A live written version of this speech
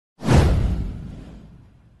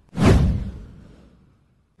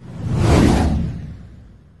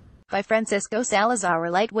by Francisco Salazar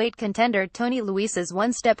Lightweight contender Tony Luis is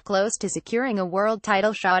one step close to securing a world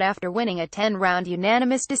title shot after winning a 10-round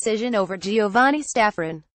unanimous decision over Giovanni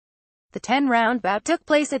Staffron. The 10-round bout took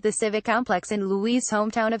place at the Civic Complex in Luis'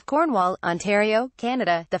 hometown of Cornwall, Ontario,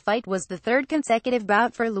 Canada. The fight was the third consecutive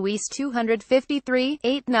bout for Luis' 253,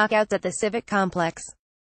 8 knockouts at the Civic Complex.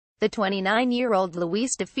 The 29-year-old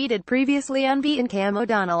Luis defeated previously unbeaten Cam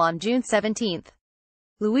O'Donnell on June 17.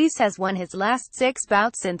 Luis has won his last 6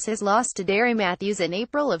 bouts since his loss to Darry Matthews in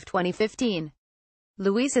April of 2015.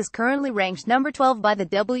 Luis is currently ranked number 12 by the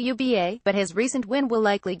WBA, but his recent win will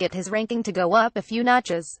likely get his ranking to go up a few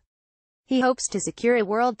notches. He hopes to secure a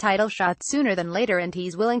world title shot sooner than later, and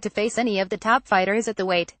he's willing to face any of the top fighters at the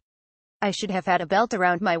weight. "I should have had a belt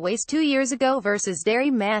around my waist 2 years ago versus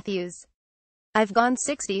Darry Matthews. I've gone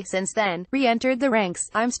 60 since then, re-entered the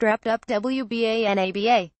ranks. I'm strapped up WBA and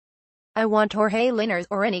ABA. I want Jorge Linares,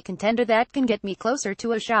 or any contender that can get me closer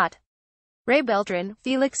to a shot. Ray Beltran,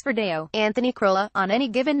 Felix Verdeo, Anthony Crolla. On any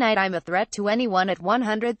given night I'm a threat to anyone at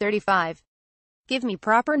 135. Give me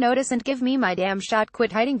proper notice and give me my damn shot.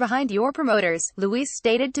 Quit hiding behind your promoters," Luis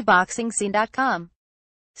stated to BoxingScene.com.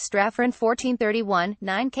 Staffron 14-31,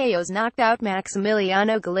 9 KOs knocked out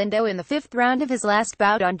Maximiliano Galindo in the 5th round of his last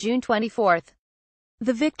bout on June 24.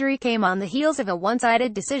 The victory came on the heels of a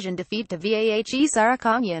one-sided decision defeat to Vahe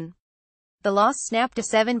Saraconyan. The loss snapped a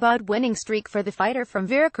 7-bout winning streak for the fighter from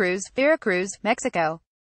Veracruz, Mexico.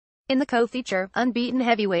 In the co-feature, unbeaten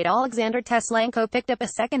heavyweight Alexander Teslenko picked up a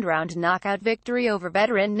second-round knockout victory over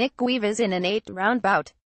veteran Nick Guivas in an 8-round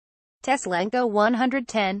bout. Teslenko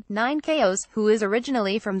 110, 9 KOs, who is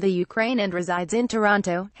originally from the Ukraine and resides in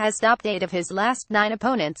Toronto, has stopped 8 of his last 9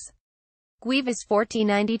 opponents. Guivas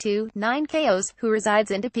 1492, 9 KOs, who resides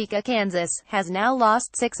in Topeka, Kansas, has now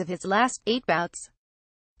lost 6 of his last 8 bouts.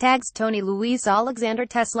 Tags Tony Luis Alexander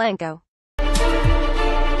Teslenko.